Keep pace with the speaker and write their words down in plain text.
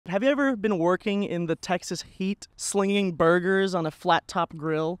Have you ever been working in the Texas heat, slinging burgers on a flat-top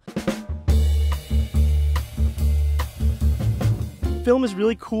grill? Film is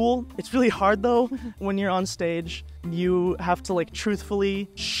really cool. It's really hard though when you're on stage. You have to like truthfully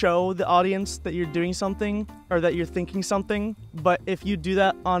show the audience that you're doing something or that you're thinking something. But if you do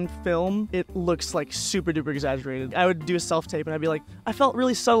that on film, it looks like super duper exaggerated. I would do a self-tape and I'd be like, I felt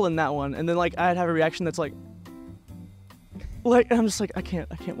really subtle in that one. And then like I'd have a reaction that's like I'm just like, I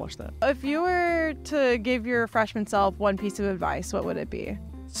can't watch that. If you were to give your freshman self one piece of advice, what would it be?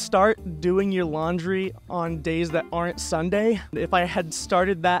 Start doing your laundry on days that aren't Sunday. If I had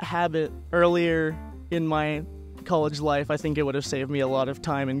started that habit earlier in my college life, I think it would have saved me a lot of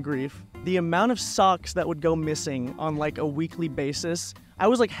time and grief. The amount of socks that would go missing on like a weekly basis, I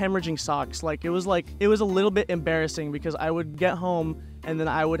was like hemorrhaging socks. Like it was a little bit embarrassing because I would get home and then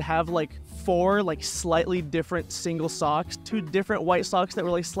I would have like 4 like slightly different single socks, 2 different white socks that were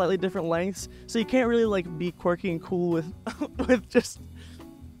like slightly different lengths. So you can't really like be quirky and cool with with just.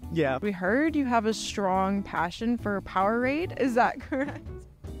 Yeah. We heard you have a strong passion for Powerade. Is that correct?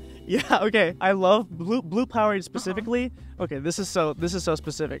 Yeah, okay. I love blue Powerade specifically. Okay, this is so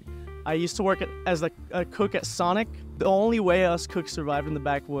specific. I used to work as a cook at Sonic. The only way us cooks survived in the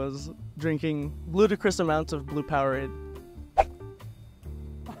back was drinking ludicrous amounts of blue Powerade.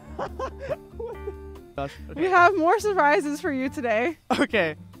 Gosh, okay. We have more surprises for you today.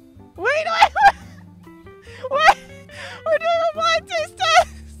 Okay. Wait! We're doing a blind taste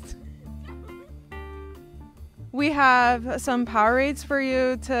test! We have some Powerades for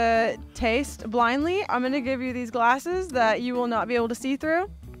you to taste blindly. I'm gonna give you these glasses that you will not be able to see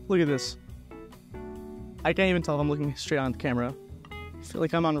through. Look at this. I can't even tell if I'm looking straight on the camera. I feel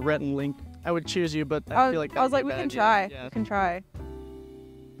like I'm on Rhett and Link. I would choose you, but I feel like I was like, we can try. Yeah. We can try.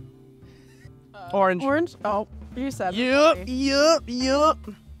 Orange. Orange? Oh, you said it. Yup.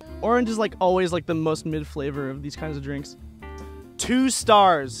 Orange is like always like the most mid flavor of these kinds of drinks. 2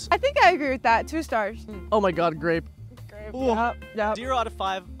 stars. I think I agree with that. 2 stars. Oh my god, grape. Grape. Ooh. Yep. 0 out of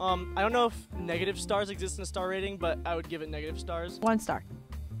 5. I don't know if negative stars exist in a star rating, but I would give it negative stars. 1 star.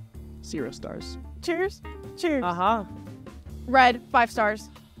 0 stars. Cheers. Cheers. Uh-huh. Red, 5 stars.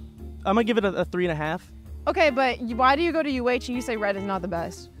 I'm gonna give it a 3.5. Okay, but why do you go to UH and you say red is not the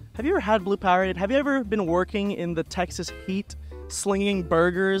best? Have you ever had blue Powerade? Have you ever been working in the Texas heat, slinging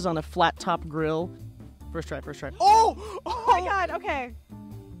burgers on a flat top grill? First try. Oh my god, okay.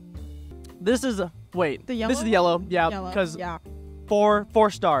 This is wait. The yellow? This is the yellow. Yeah, because yeah. 4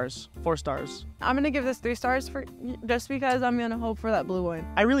 stars. 4 stars. I'm gonna give this 3 stars just because I'm gonna hope for that blue one.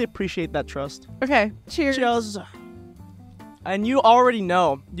 I really appreciate that trust. Okay, cheers. Cheers. And you already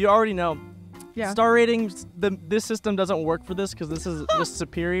know. Yeah. Star ratings, this system doesn't work for this because this is just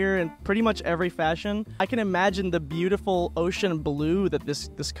superior in pretty much every fashion. I can imagine the beautiful ocean blue that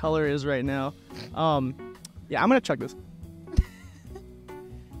this color is right now. Yeah, I'm gonna chug this.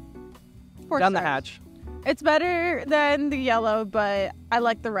 Down the hatch. It's better than the yellow, but I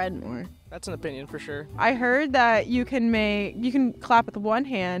like the red more. That's an opinion for sure. I heard that you can clap with one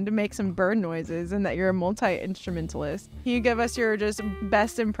hand, make some bird noises, and that you're a multi-instrumentalist. Can you give us your just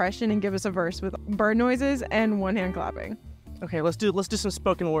best impression and give us a verse with bird noises and one hand clapping? Okay, let's do some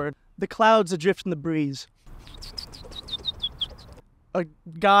spoken word. The clouds adrift in the breeze. A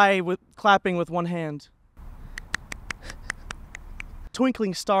guy clapping with one hand.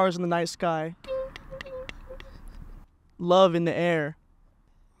 Twinkling stars in the night sky. Love in the air.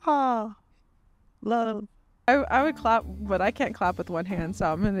 Ah, love. I would clap, but I can't clap with one hand,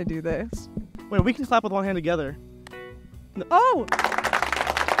 so I'm gonna do this. Wait, we can clap with one hand together. No. Oh!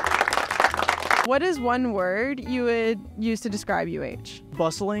 What is one word you would use to describe UH?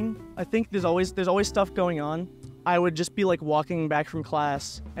 Bustling. I think there's always stuff going on. I would just be like walking back from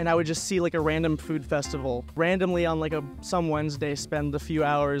class and I would just see like a random food festival. Randomly on like some Wednesday spend a few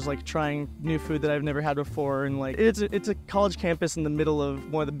hours like trying new food that I've never had before, and like it's a college campus in the middle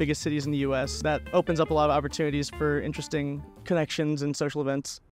of one of the biggest cities in the US that opens up a lot of opportunities for interesting connections and social events.